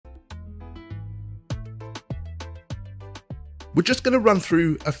we're just going to run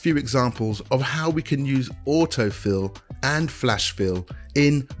through a few examples of how we can use AutoFill and Flash Fill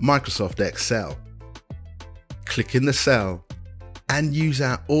in Microsoft Excel. Click in the cell and use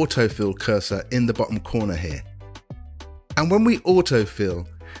our AutoFill cursor in the bottom corner here. And when we autofill,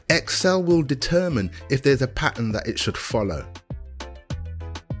 Excel will determine if there's a pattern that it should follow.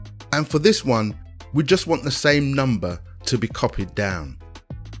 And for this one, we just want the same number to be copied down.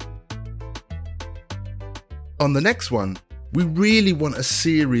 On the next one, we really want a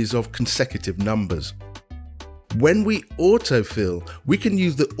series of consecutive numbers. When we autofill, we can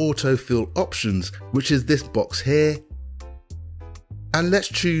use the autofill options, which is this box here. And let's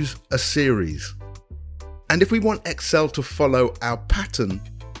choose a series. And if we want Excel to follow our pattern,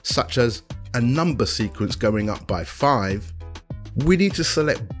 such as a number sequence going up by 5, we need to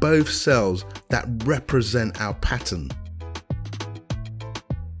select both cells that represent our pattern.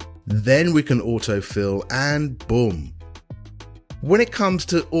 Then we can autofill and boom. When it comes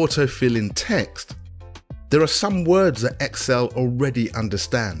to autofill in text, there are some words that Excel already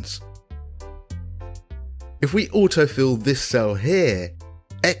understands. If we autofill this cell here,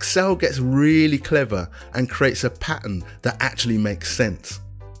 Excel gets really clever and creates a pattern that actually makes sense.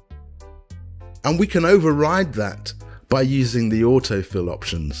 And we can override that by using the autofill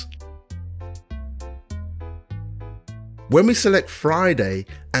options. When we select Friday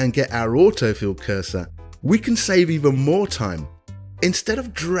and get our autofill cursor, we can save even more time. Instead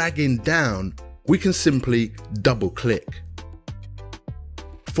of dragging down, we can simply double click.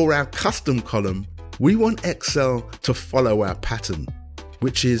 For our custom column, we want Excel to follow our pattern,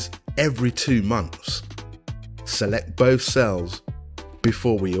 which is every 2 months. Select both cells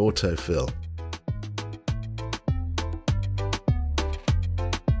before we autofill.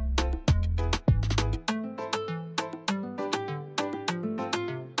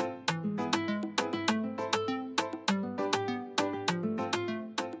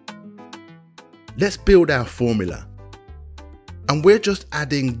 Let's build our formula. And we're just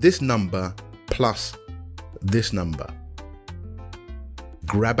adding this number plus this number.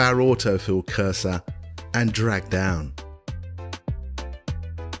 Grab our autofill cursor and drag down.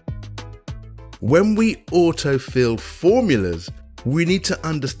 When we autofill formulas, we need to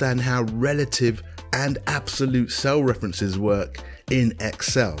understand how relative and absolute cell references work in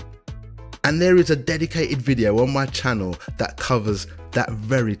Excel. And there is a dedicated video on my channel that covers that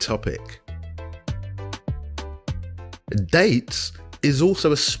very topic. Dates is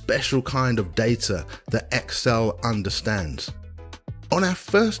also a special kind of data that Excel understands. On our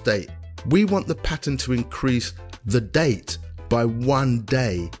first date, we want the pattern to increase the date by 1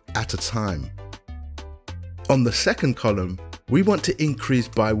 day at a time. On the second column, we want to increase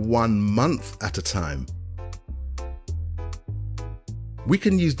by 1 month at a time. We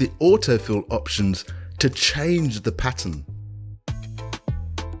can use the autofill options to change the pattern.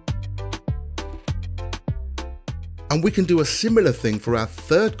 And we can do a similar thing for our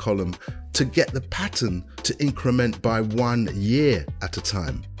third column to get the pattern to increment by 1 year at a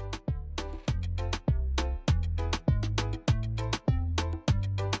time.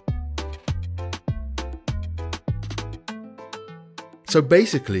 So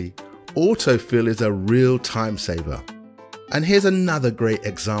basically, autofill is a real time saver. And here's another great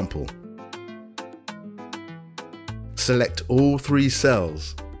example. Select all 3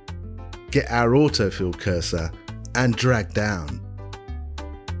 cells, get our autofill cursor and drag down.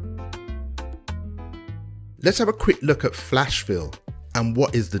 Let's have a quick look at Flash Fill and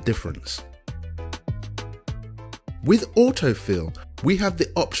what is the difference. With AutoFill, we have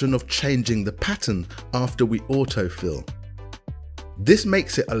the option of changing the pattern after we autofill. This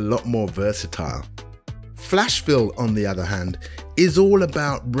makes it a lot more versatile. Flash Fill, on the other hand, is all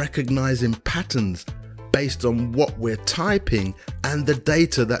about recognizing patterns based on what we're typing and the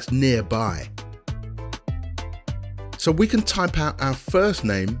data that's nearby. So we can type out our first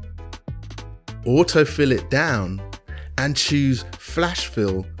name, autofill it down, and choose Flash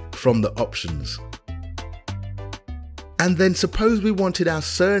Fill from the options. And then suppose we wanted our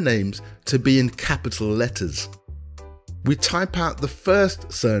surnames to be in capital letters. We type out the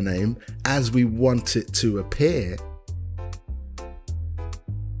first surname as we want it to appear,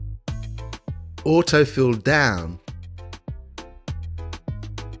 autofill down,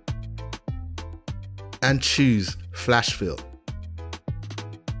 and choose Flash Fill.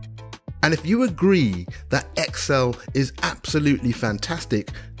 And if you agree that Excel is absolutely fantastic,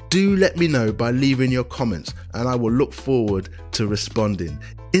 do let me know by leaving your comments and I will look forward to responding.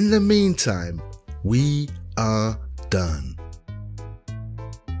 In the meantime, we are done.